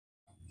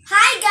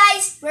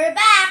guys, we're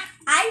back.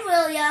 I'm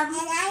William. And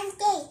I'm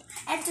Kate.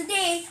 And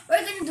today,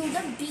 we're going to do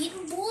the Bean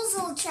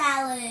Boozled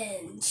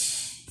challenge.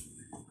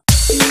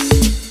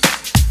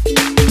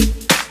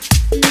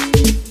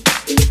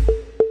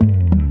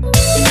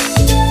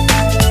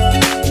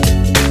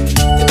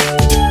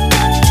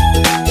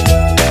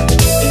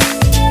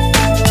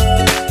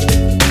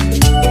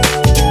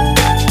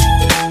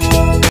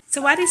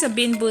 So what is a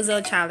Bean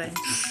Boozled challenge?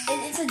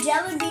 It's a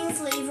jelly bean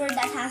flavor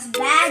that has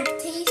bad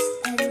taste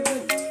and good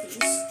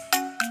taste.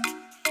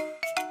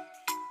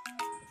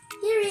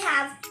 Here we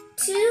have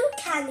 2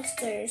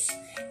 canisters,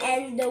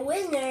 and the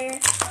winner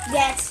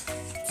gets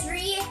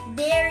 3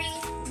 dairy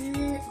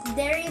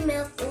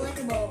milk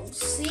lickables.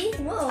 See?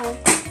 Whoa!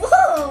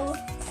 Whoa!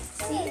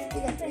 See?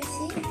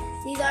 See?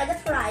 These are the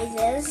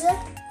prizes.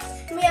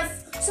 We have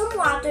some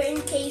water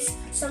in case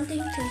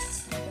something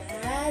tastes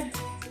bad,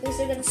 because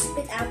we're gonna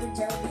spit out the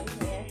jelly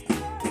in here.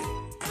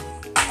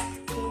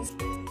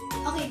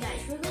 Okay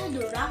guys, we're gonna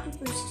do rock,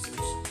 paper,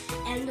 scissors,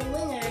 and the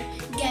winner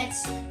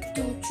gets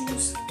to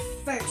choose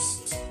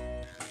first.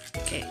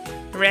 Okay,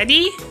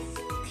 ready?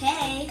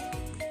 Okay.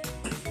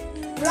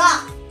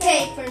 Rock,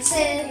 paper,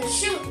 scissors,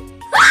 shoot!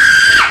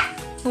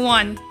 Who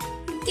won?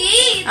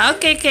 Kate!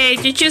 Okay,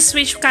 Kate, you choose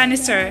which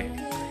canister.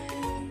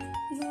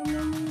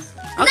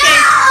 Okay,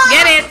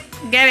 No!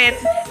 get it.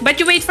 But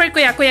you wait for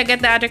Kuya. Kuya,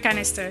 get the other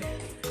canister.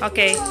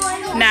 Okay,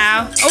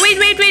 now. Oh, wait,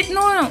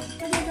 no.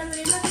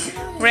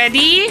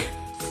 Ready?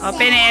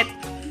 Open it.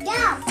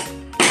 Go!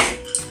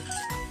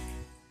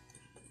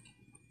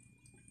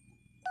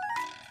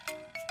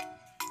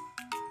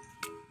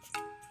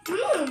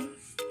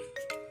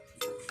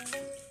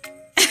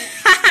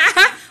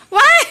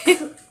 Why?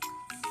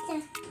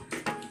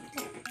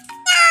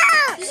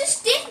 This is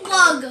stink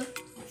bug!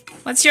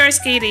 What's yours,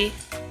 Katie?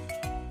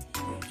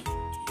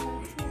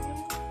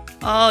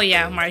 Oh,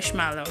 yeah,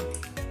 marshmallow.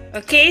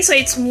 Okay, so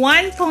it's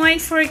 1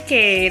 point for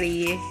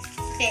Katie.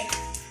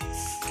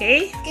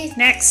 Okay. Okay,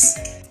 next.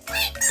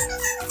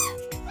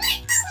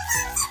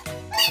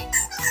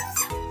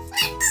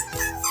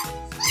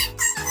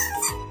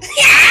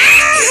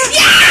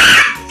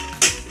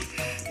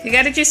 You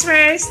gotta choose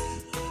first.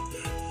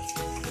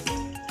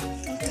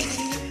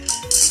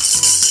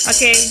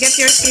 Okay, get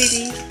yours,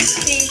 Katie.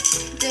 3,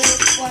 2,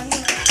 1.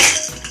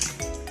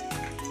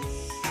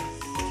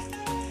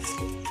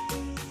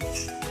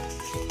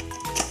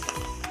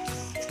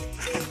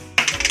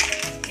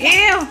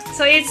 Ew!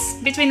 So it's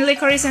between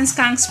licorice and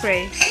skunk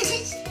spray.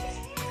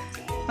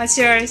 What's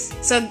yours?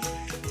 So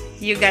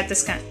you got the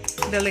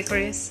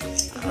licorice.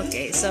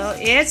 Okay, so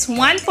it's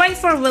 1 point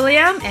for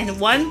William and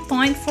 1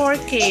 point for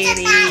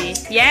Katie.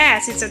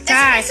 Yes, it's a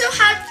tie. It's so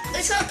hard.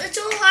 It's so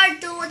hard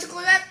to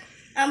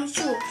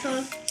chew.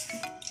 So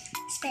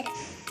Spit it.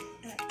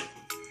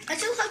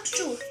 it's so hard to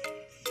chew.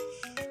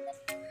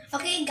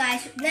 Okay,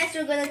 guys. Next,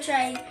 we're gonna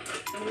try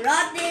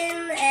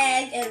rotten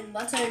egg and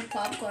buttered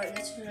popcorn.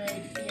 That's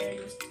right here.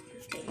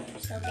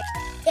 Okay.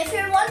 If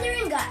you're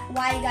wondering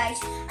why,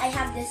 guys, I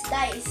have this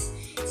dice,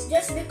 it's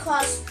just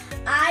because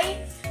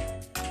I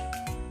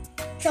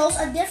chose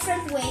a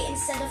different way.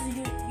 Instead of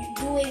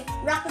doing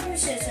rock, paper,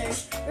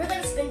 scissors, we're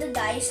gonna spin the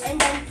dice, and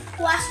then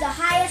who has the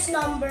highest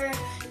number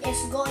is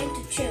going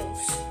to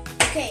choose.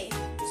 Okay,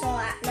 so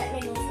let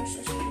me go first.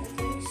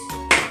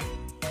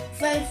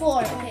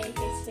 4. Okay,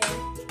 spin.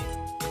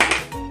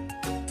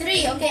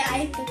 3. Okay,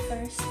 I pick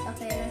first.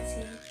 Okay, let's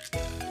see.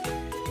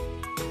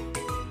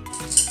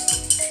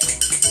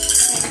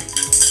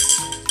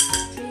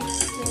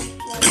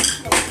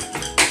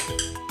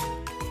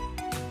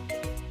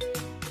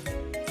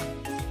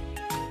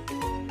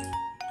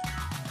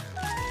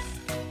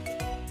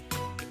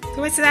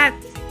 What's that?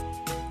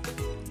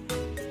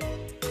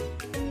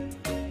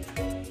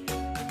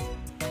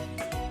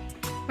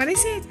 What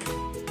is it?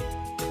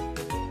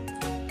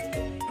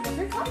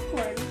 Buttered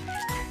popcorn.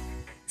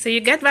 So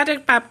you got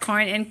buttered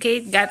popcorn and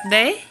Kate got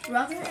the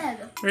Rotten egg.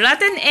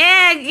 rotten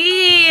egg.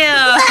 Ew!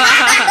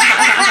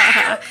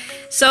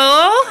 So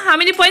how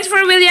many points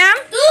for William?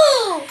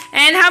 2.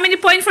 And how many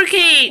points for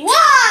Kate? 1.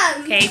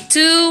 Okay,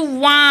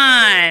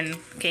 2-1.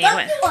 Okay,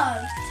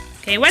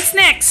 okay, what's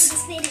next?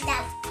 Spit it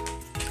out.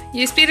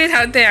 You spit it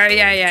out there.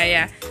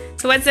 Yeah.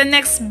 So what's the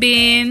next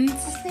bean?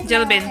 Spit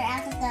Jelly the bean. water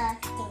out of the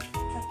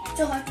thing.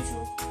 So hard to chew.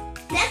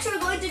 Next, we're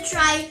going to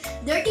try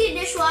dirty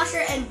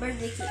dishwasher and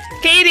birthday cake.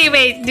 Katie,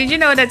 wait. Did you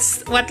know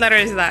that's what letter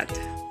is that?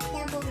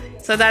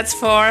 So that's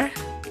for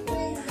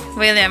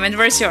William. And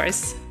where's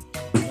yours?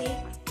 Okay.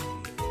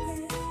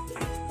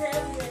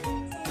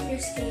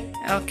 Here's Kate.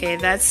 Okay,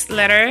 that's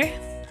letter.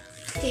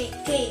 K.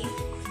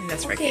 And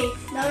that's for Okay, Kate.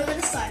 now we're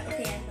gonna start.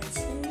 Okay, I'm gonna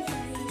spin the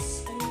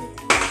dice.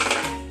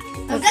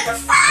 I've got a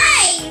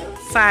 5!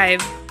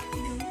 5.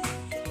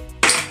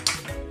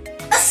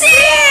 A 6!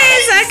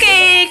 Yes!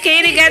 Okay,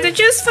 Katie got to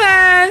choose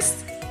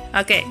first.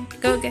 Okay,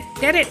 go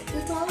get it.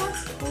 The tall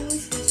one's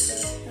always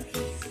this good.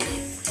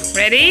 Okay.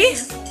 Ready?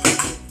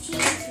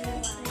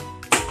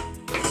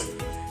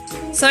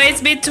 So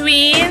it's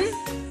between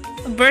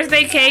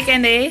birthday cake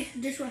and a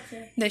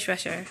Dishwasher.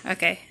 dishwasher.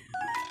 Okay.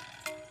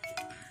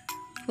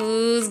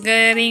 Who's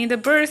getting the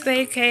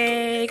birthday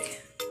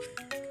cake?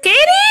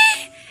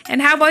 Katie!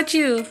 And how about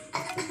you?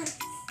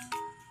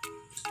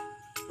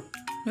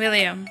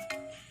 William.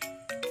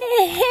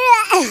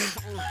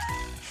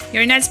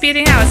 You're not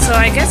spitting out, so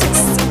I guess it's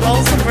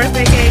also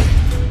birthday cake.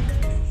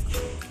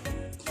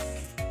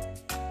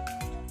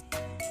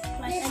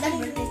 I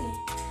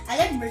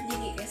like birthday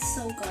cake. It's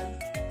so good.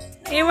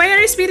 Hey, why are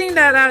you spitting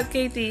that out,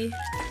 Katie?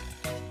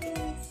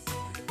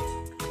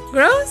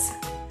 Gross?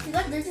 You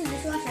got dirty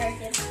dishwasher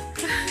again.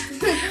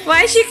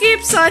 Why she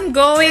keeps on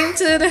going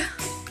to the...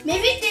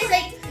 Maybe it tastes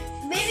like.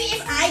 Maybe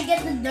if I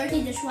get the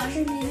dirty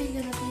dishwasher, maybe it's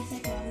gonna taste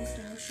like Mommy's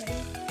lotion.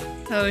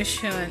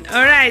 Ocean.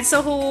 Alright,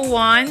 so who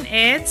won?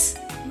 It's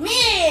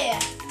Me!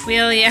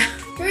 William.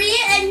 3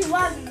 and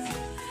 1.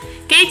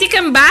 Katie,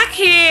 come back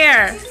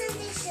here.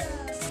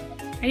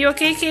 Are you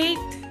okay, Kate?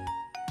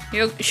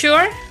 You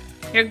sure?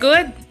 You're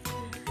good?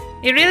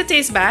 It really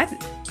tastes bad?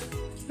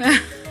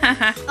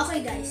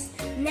 Okay, guys.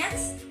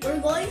 Next, we're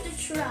going to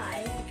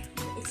try.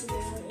 It's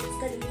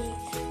gonna be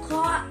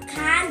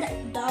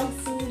canned dog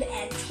food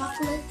and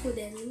chocolate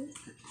pudding.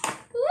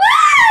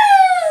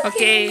 Woo!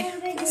 Okay.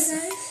 Ready,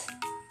 guys?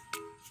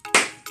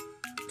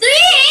 3,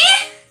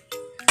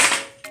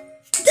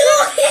 2,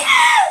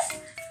 yes!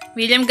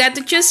 William got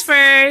to choose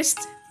first.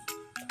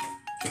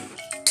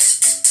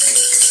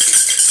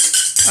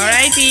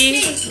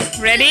 Alrighty.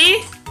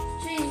 Ready?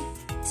 3,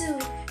 2,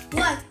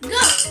 1, go!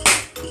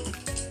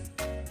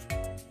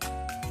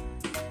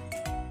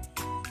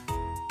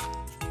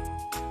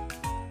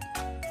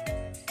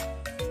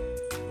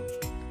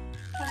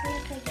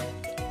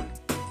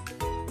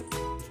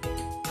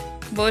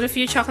 Both of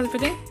you chocolate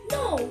pudding?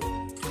 No!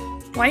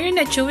 Why are you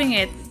not chewing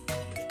it?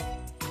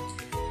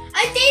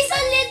 I taste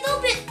a little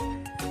bit.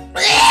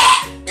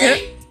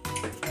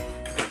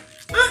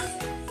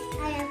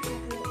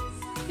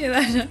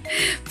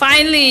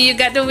 Finally, you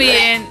got the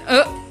win.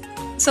 Oh,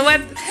 so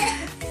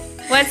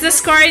what's the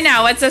score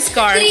now? What's the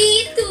score?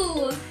 3,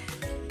 2.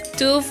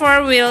 2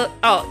 for Will.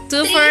 Oh,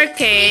 2 for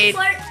Kate.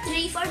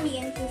 3 for me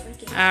and 2 for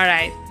Kate. All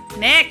right.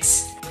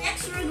 Next.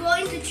 Next, we're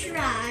going to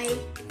try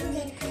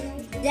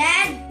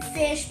dead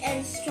fish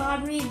and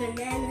strawberry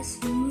banana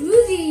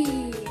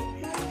smoothie.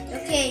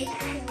 Okay.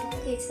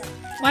 Okay, stop.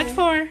 What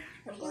for?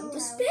 I'm going to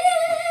spin.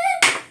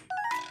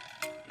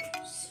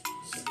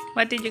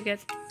 What did you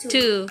get? 2.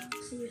 Two.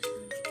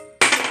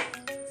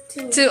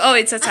 2. Oh,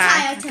 it's a tie.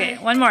 tie. Okay,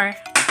 one more.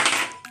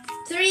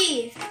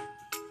 3.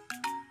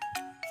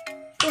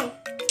 Go.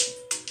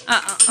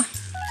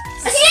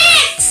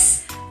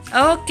 6.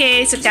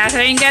 Okay, so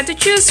Catherine got to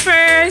choose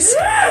first.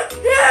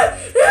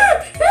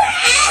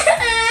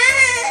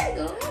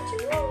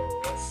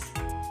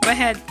 Go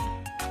ahead.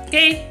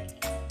 Okay.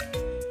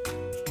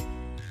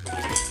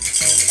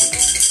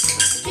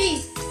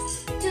 3,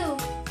 2,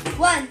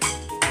 1.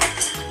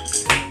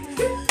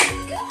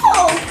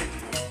 Go!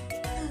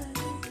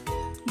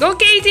 Go,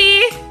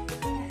 Katie.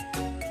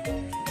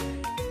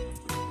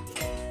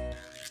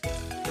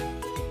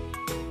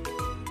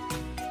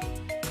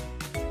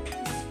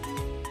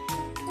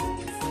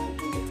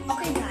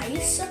 Okay,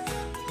 guys.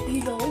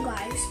 You know,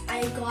 guys,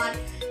 I got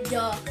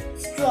the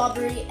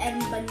strawberry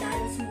and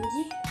banana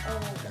smoothie. Oh,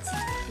 that's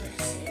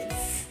impressive.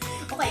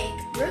 Okay,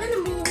 we're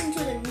gonna move into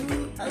the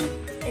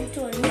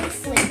into a new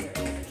flavor.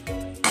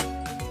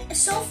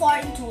 So far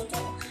in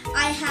total,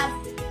 I have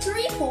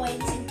 3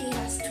 points and Kate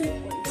has 2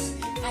 points,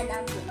 and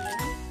I'm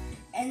winning.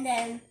 And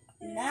then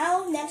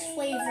now, next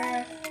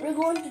flavor, we're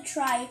going to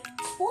try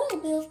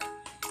spoiled milk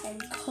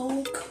and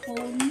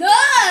coconut.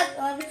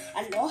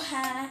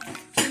 Aloha.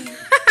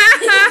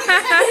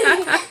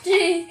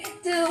 3,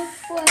 2,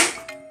 1.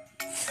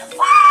 5!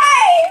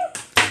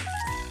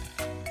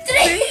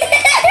 3!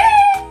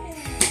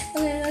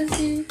 Okay, let's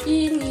see.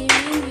 Eeny,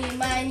 meeny,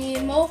 miny,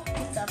 mo.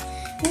 What's up?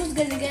 Who's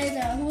the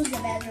better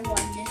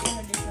one? This one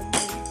or this one?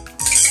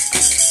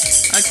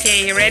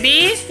 Okay,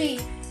 ready? 3,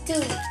 2,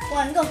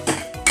 1, go.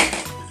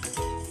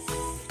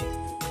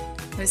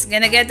 Who's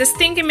gonna get the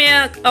stinky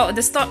milk? Oh,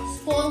 the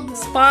Spoiled milk.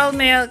 spoiled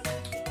milk.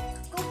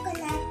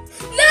 Coconut.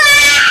 No!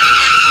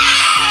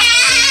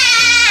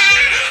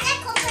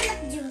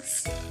 Coconut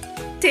juice.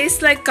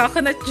 Tastes like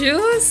coconut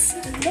juice.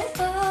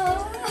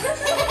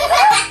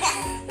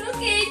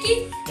 Okay,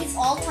 it's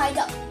all tied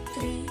up.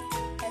 3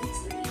 and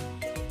 3.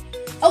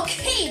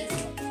 Okay.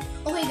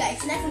 Okay,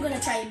 guys. Next we're gonna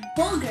try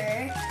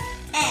booger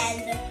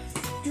and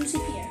juicy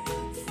pear.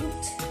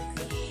 Fruit.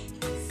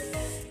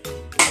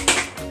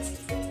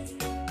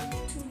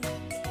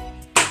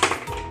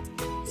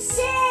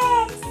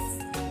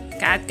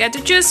 Cat got to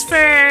choose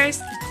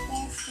first.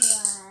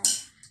 This one.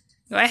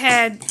 Go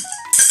ahead.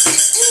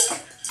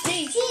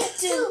 3,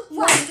 2,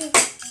 1.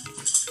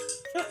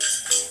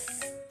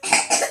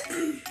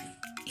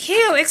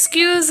 Ew,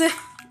 excuse.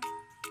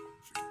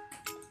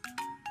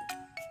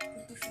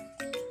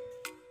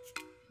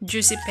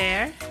 Juicy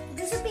pear.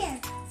 Disappear.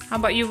 How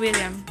about you,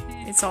 William?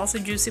 It's also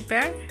juicy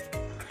pear.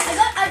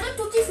 I got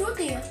tutti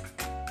frutti.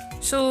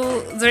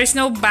 So there's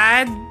no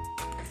bad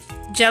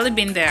jelly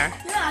bean there.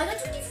 Yeah, I got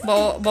tutti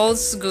frutti.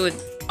 Both's good.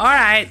 All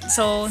right.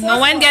 So no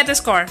one get a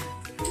score.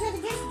 You gotta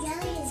give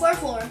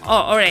 4-4.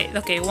 Oh, alright.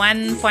 Okay,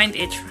 1 point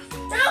each.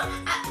 No,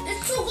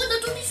 it's so good to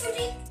do this for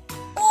me.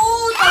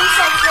 Oh, thumbs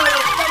up for it.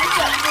 Thumbs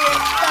up for it.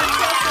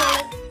 Thumbs up for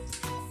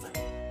it.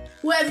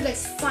 Whoever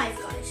gets 5,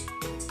 guys.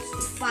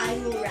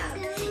 Final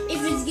round. If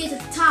it gets a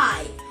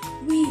tie,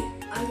 we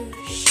are going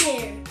to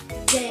share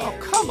their. Oh,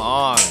 come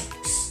on.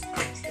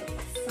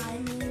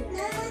 Final round.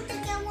 No, I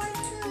think I want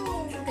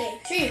to. Okay,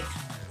 3,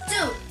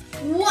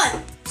 2,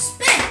 1.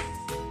 Spin.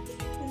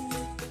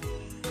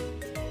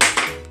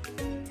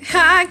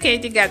 Ha,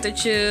 Katie got to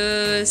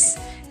choose.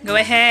 Go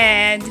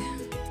ahead. 1,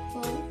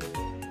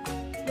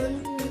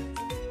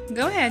 2.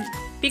 Go ahead.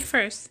 Pick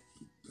first.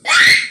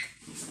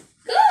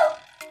 Go.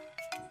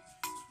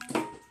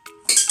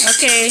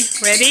 Okay,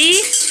 ready?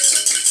 3,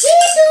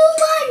 2,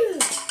 1.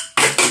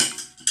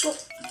 Go.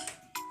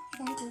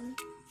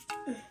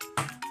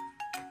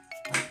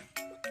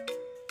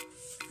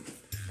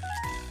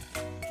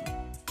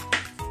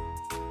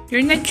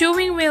 You're not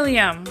chewing,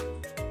 William.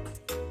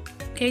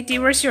 Katie,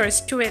 where's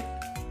yours? Chew it.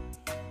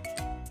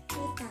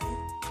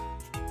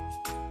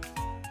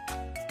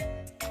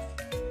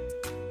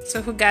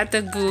 So who got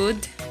the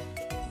good?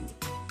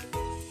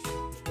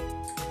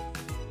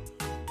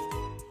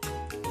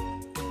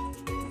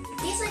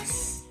 Tastes like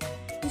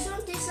this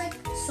one tastes like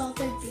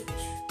salted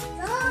beach.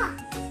 Ah!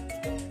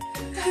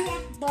 I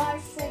got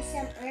bars with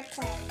some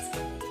airplanes.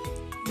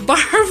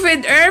 Bar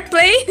with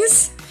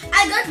airplanes?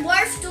 I got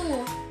barf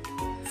too.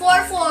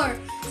 4-4.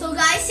 So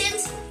guys,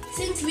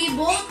 since we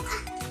both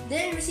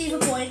didn't receive a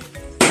point,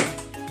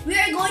 we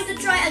are going to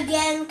try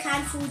again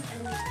canned food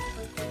and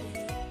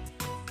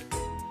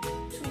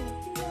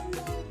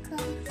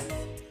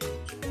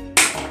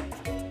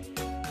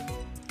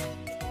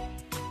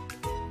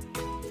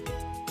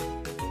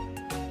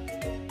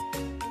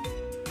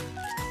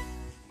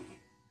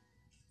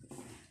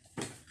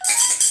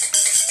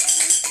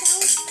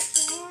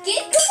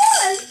Kid, come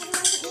on! I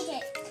want to eat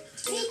it.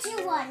 3,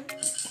 2, 1.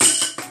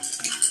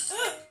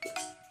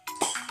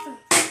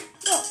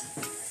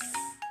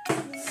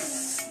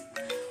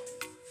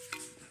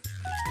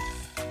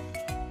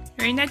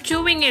 You're not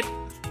chewing it.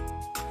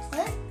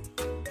 What?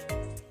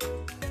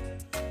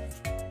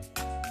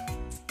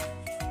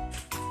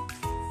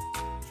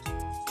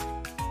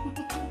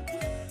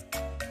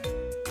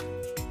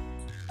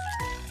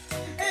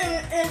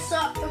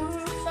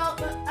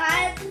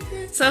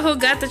 So who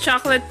got the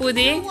chocolate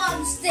pudding?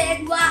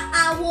 Instead, why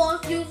I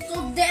want you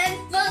so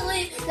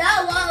desperately.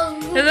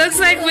 It looks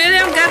like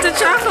William got the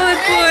chocolate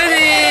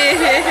pudding.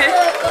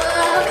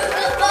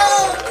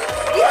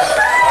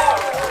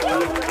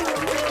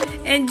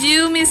 And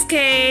you, Miss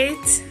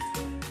Kate?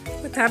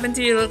 What happened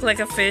to you? Look like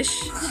a fish.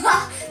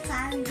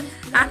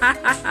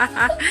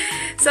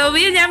 So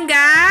William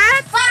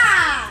got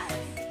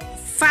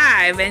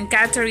 5 and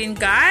Catherine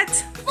got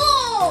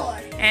 4.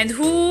 And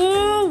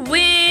who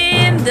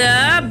win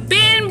the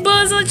Bean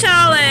Boozled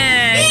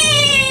challenge?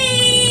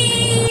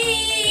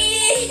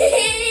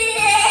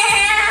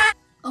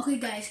 Okay,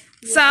 guys.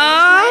 So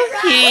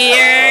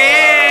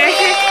here,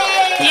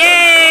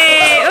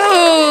 yay!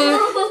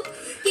 Oh,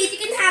 Kate, you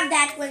can have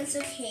that one. It's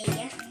okay.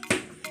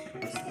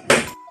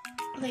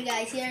 Okay,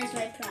 guys. Here's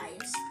my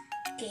prize.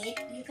 Kate,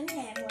 you can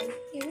have one.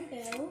 Here we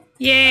go.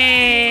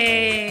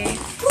 yay!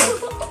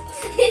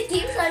 It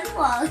keeps on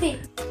falling.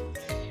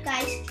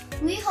 Guys,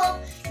 we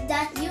hope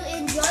that you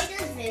enjoyed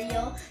this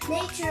video.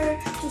 Make sure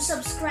to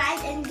subscribe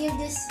and give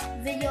this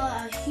video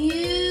a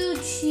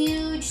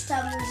huge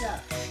thumbs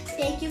up.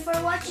 Thank you for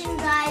watching,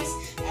 guys,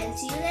 and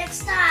see you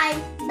next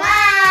time.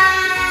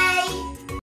 Bye!